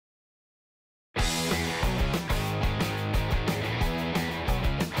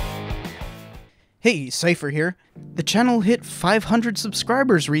Hey, Cypher here. The channel hit 500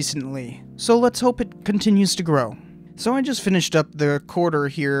 subscribers recently, so let's hope it continues to grow. So I just finished up the quarter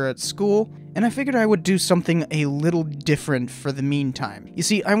here at school, and I figured I would do something a little different for the meantime. You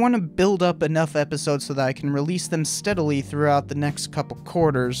see, I want to build up enough episodes so that I can release them steadily throughout the next couple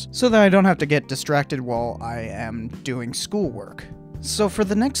quarters, so that I don't have to get distracted while I am doing schoolwork. So for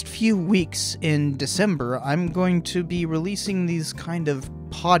the next few weeks in December, I'm going to be releasing these kind of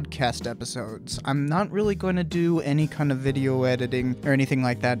podcast episodes. I'm not really going to do any kind of video editing or anything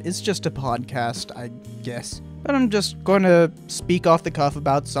like that. It's just a podcast, I guess. But I'm just going to speak off the cuff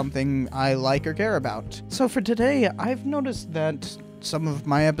about something I like or care about. So for today, I've noticed that some of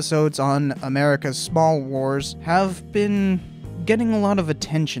my episodes on America's Small Wars have been getting a lot of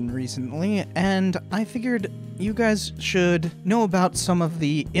attention recently, and I figured you guys should know about some of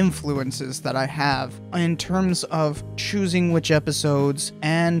the influences that I have in terms of choosing which episodes,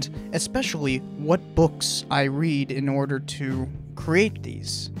 and especially what books I read in order to create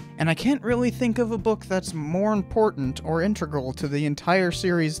these. And I can't really think of a book that's more important or integral to the entire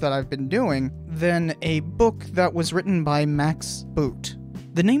series that I've been doing than a book that was written by Max Boot.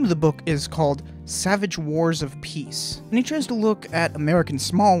 The name of the book is called Savage Wars of Peace, and he tries to look at American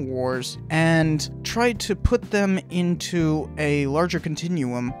small wars and try to put them into a larger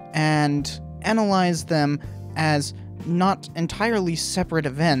continuum and analyze them as not entirely separate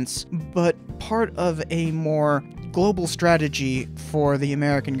events, but part of a more global strategy for the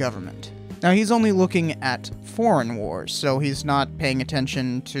American government. Now, he's only looking at foreign wars, so he's not paying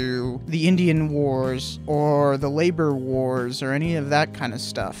attention to the Indian Wars or the labor wars or any of that kind of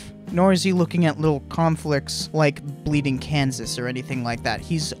stuff. Nor is he looking at little conflicts like Bleeding Kansas or anything like that.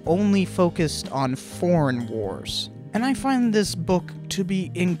 He's only focused on foreign wars. And I find this book to be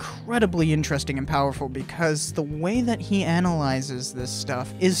incredibly interesting and powerful because the way that he analyzes this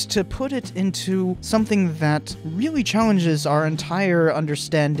stuff is to put it into something that really challenges our entire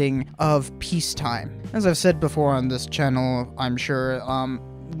understanding of peacetime. As I've said before on this channel, I'm sure,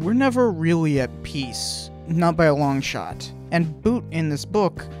 we're never really at peace, not by a long shot. And Boot in this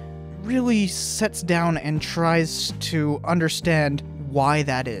book really sets down and tries to understand why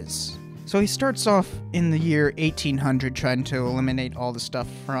that is. So he starts off in the year 1800 trying to eliminate all the stuff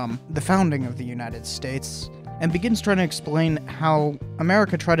from the founding of the United States and begins trying to explain how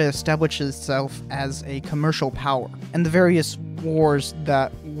America tried to establish itself as a commercial power and the various wars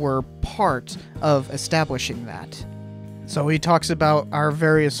that were part of establishing that. So he talks about our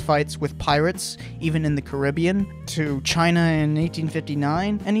various fights with pirates, even in the Caribbean, to China in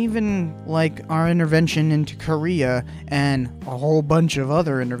 1859, and even like our intervention into Korea and a whole bunch of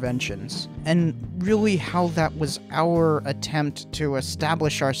other interventions. And really how that was our attempt to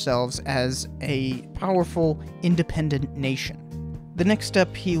establish ourselves as a powerful, independent nation. The next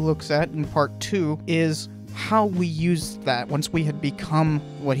step he looks at in part 2 is how we used that once we had become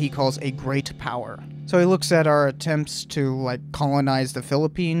what he calls a great power. So he looks at our attempts to, colonize the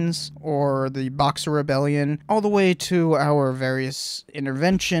Philippines, or the Boxer Rebellion, all the way to our various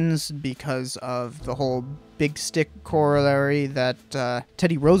interventions because of the whole big stick corollary that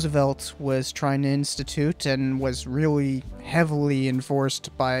Teddy Roosevelt was trying to institute and was really heavily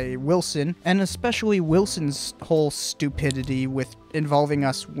enforced by Wilson, and especially Wilson's whole stupidity with involving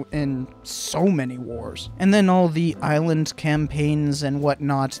us in so many wars. And then all the island campaigns and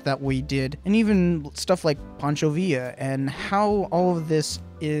whatnot that we did, and even stuff like Pancho Villa, and how all of this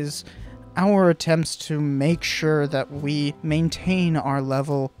is our attempts to make sure that we maintain our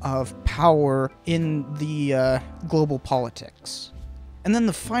level of power in the global politics. And then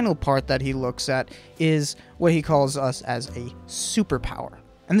the final part that he looks at is what he calls us as a superpower.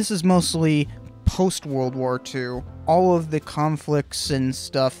 And this is mostly post-World War II, all of the conflicts and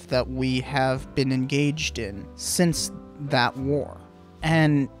stuff that we have been engaged in since that war.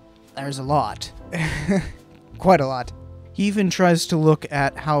 And there's a lot. Quite a lot. He even tries to look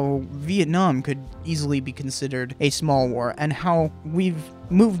at how Vietnam could easily be considered a small war, and how we've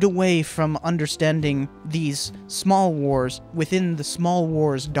moved away from understanding these small wars within the small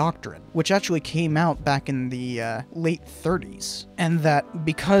wars doctrine, which actually came out back in the late 30s. And that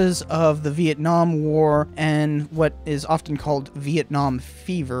because of the Vietnam War and what is often called Vietnam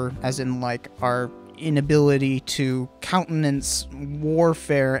fever, as in our inability to countenance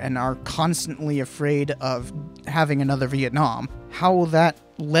warfare and are constantly afraid of having another Vietnam, how that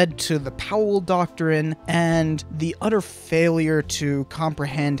led to the Powell Doctrine and the utter failure to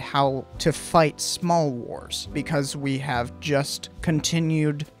comprehend how to fight small wars, because we have just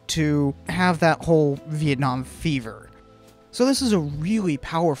continued to have that whole Vietnam fever. So this is a really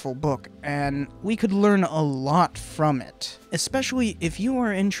powerful book, and we could learn a lot from it. Especially if you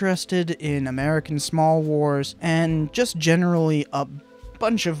are interested in American small wars, and just generally a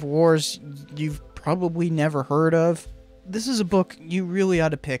bunch of wars you've probably never heard of. This is a book you really ought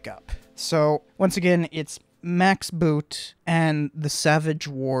to pick up. So, once again, it's Max Boot and the Savage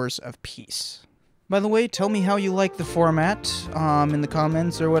Wars of Peace. By the way, tell me how you like the format in the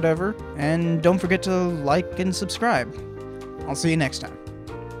comments or whatever, and don't forget to like and subscribe. I'll see you next time.